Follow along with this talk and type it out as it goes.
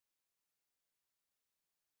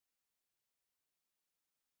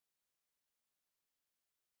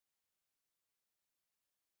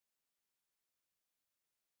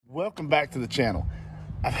Welcome back to the channel.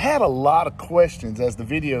 I've had a lot of questions as the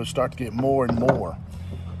videos start to get more and more.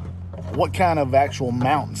 What kind of actual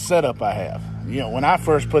mount and setup I have. You know, when I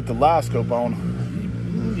first put the Livescope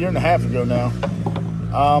on, a year and a half ago now,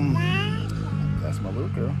 that's my little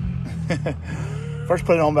girl. First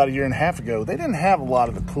put it on about a year and a half ago, they didn't have a lot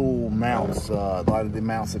of the cool mounts, a lot of the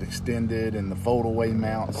mounts that extended and the fold away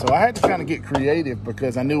mount. So I had to kind of get creative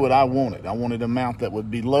because I knew what I wanted. I wanted a mount that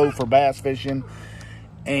would be low for bass fishing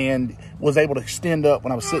and was able to extend up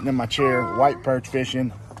when I was sitting in my chair, white perch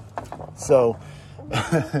fishing. So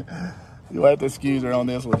you'll have to excuse her on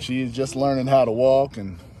this one. She is just learning how to walk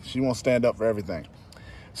and she won't stand up for everything.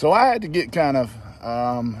 So I had to get kind of,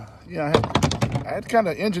 I had to kind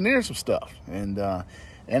of engineer some stuff. And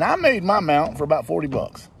I made my mount for about 40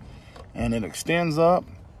 bucks. And it extends up,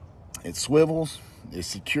 it swivels, it's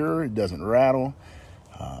secure, it doesn't rattle,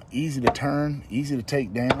 easy to turn, easy to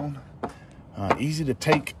take down. Easy to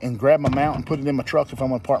take and grab my mount and put it in my truck if I'm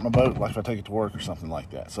gonna park my boat, like if I take it to work or something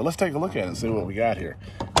like that. So let's take a look at it and see what we got here.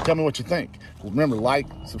 Tell me what you think. Remember, like,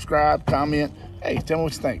 subscribe, comment. Hey, tell me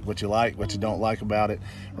what you think, what you like, what you don't like about it.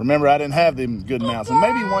 Remember, I didn't have them good mounts, and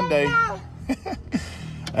maybe one day,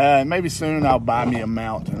 maybe soon, I'll buy me a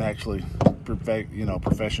mount and actually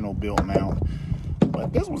professional built mount.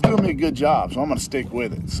 But this was doing me a good job, so I'm gonna stick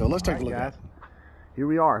with it. So let's take a look at it. Here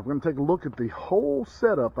we are. We're gonna take a look at the whole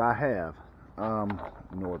setup I have.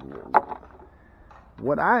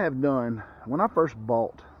 What I have done, when I first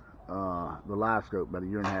bought the Livescope about a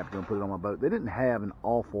year and a half ago and put it on my boat, they didn't have an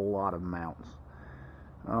awful lot of mounts.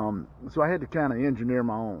 So I had to kind of engineer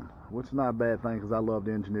my own, which is not a bad thing because I love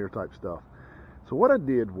to engineer type stuff. So what I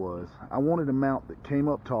did was, I wanted a mount that came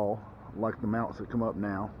up tall, like the mounts that come up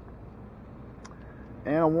now.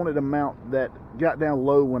 And I wanted a mount that got down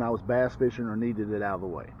low when I was bass fishing or needed it out of the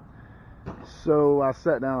way. So I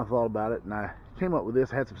sat down and thought about it, and I came up with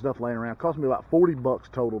this. Had some stuff laying around. It cost me about 40 bucks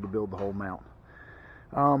total to build the whole mount.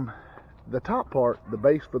 The top part, the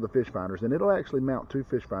base for the fish finders, and it'll actually mount two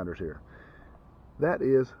fish finders here. That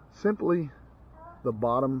is simply the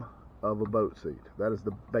bottom of a boat seat. That is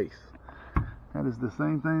the base. That is the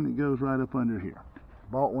same thing that goes right up under here.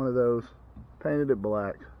 Bought one of those, painted it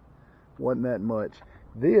black. Wasn't that much.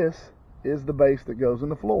 This is the base that goes in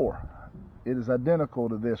the floor. It is identical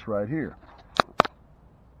to this right here.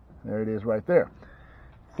 There it is right there.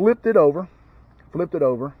 Flipped it over,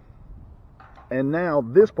 and now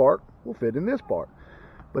this part will fit in this part.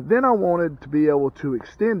 But then I wanted to be able to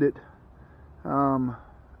extend it. When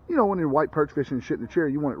you're white perch fishing and shit in the chair,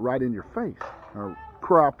 you want it right in your face. Or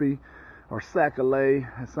crappie, or sac-a-lait,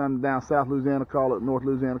 as some down South Louisiana call it, North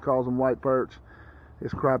Louisiana calls them white perch.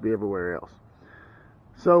 It's crappie everywhere else.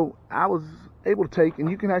 So I was able to take,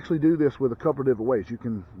 and you can actually do this with a couple of different ways. You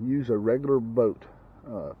can use a regular boat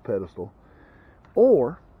pedestal,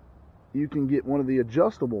 or you can get one of the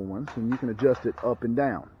adjustable ones and you can adjust it up and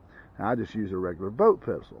down. Now, I just use a regular boat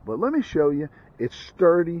pedestal, but let me show you. It's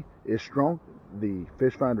sturdy, it's strong. The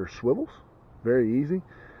fish finder swivels, very easy.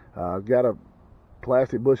 I've got a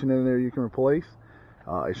plastic bushing in there you can replace.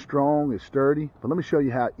 It's strong, it's sturdy, but let me show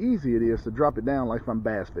you how easy it is to drop it down like if I'm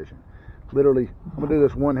bass fishing. Literally, I'm gonna do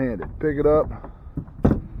this one-handed. Pick it up,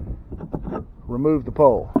 remove the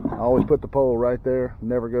pole. I always put the pole right there,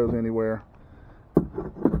 never goes anywhere.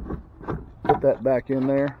 Put that back in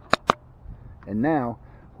there, and now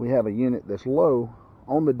we have a unit that's low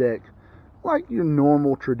on the deck, like your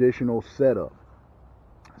normal traditional setup.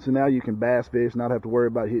 So now you can bass fish, not have to worry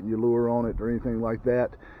about hitting your lure on it or anything like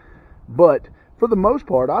that. But for the most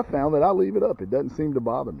part, I found that I leave it up. It doesn't seem to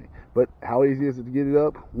bother me. But how easy is it to get it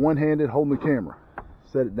up? One-handed, holding the camera.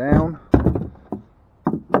 Set it down.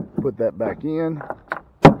 Put that back in.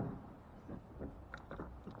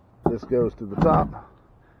 This goes to the top.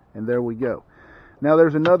 And there we go. Now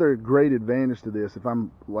there's another great advantage to this. If I'm,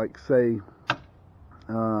 like, say,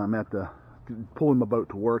 I'm at the pulling my boat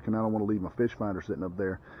to work and I don't want to leave my fish finder sitting up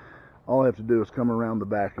there, all I have to do is come around the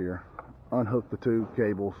back here, unhook the two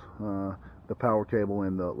cables, the power cable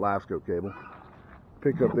and the Livescope cable,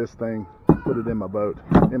 pick up this thing, put it in my boat,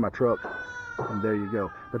 in my truck, and there you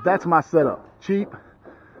go. But that's my setup. Cheap,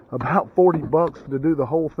 about 40 bucks to do the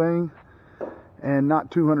whole thing, and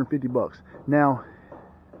not 250 bucks. Now,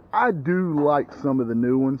 I do like some of the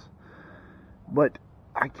new ones, but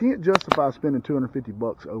I can't justify spending 250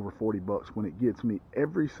 bucks over 40 bucks when it gets me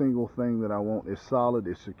every single thing that I want. It's solid,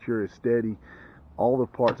 it's secure, it's steady. All the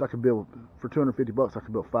parts I could build for 250 bucks. I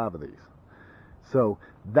could build 5 of these. So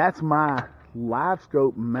that's my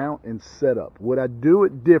Livescope mount and setup. Would I do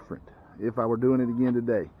it different if I were doing it again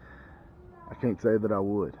today? I can't say that I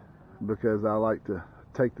would, because I like to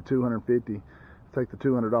take the 250, take the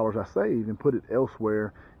 $200 I saved and put it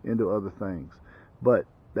elsewhere into other things. But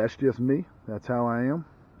that's just me. That's how I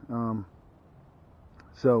am.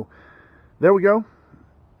 So there we go.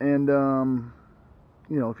 And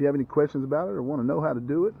you know, if you have any questions about it or want to know how to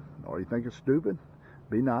do it, or you think it's stupid,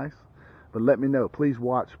 be nice. But let me know. Please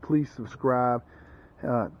watch. Please subscribe.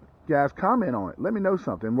 Guys, comment on it. Let me know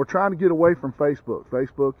something. We're trying to get away from Facebook.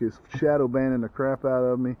 Facebook is shadow banning the crap out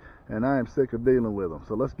of me, and I am sick of dealing with them.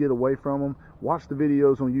 So let's get away from them. Watch the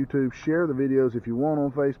videos on YouTube. Share the videos if you want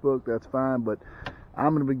on Facebook. That's fine. But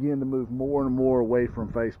I'm going to begin to move more and more away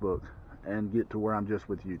from Facebook and get to where I'm just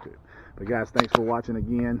with YouTube. But guys, thanks for watching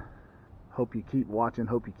again. Hope you keep watching.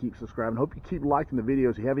 Hope you keep subscribing. Hope you keep liking the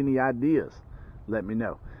videos. If you have any ideas, let me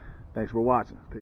know. Thanks for watching. Peace.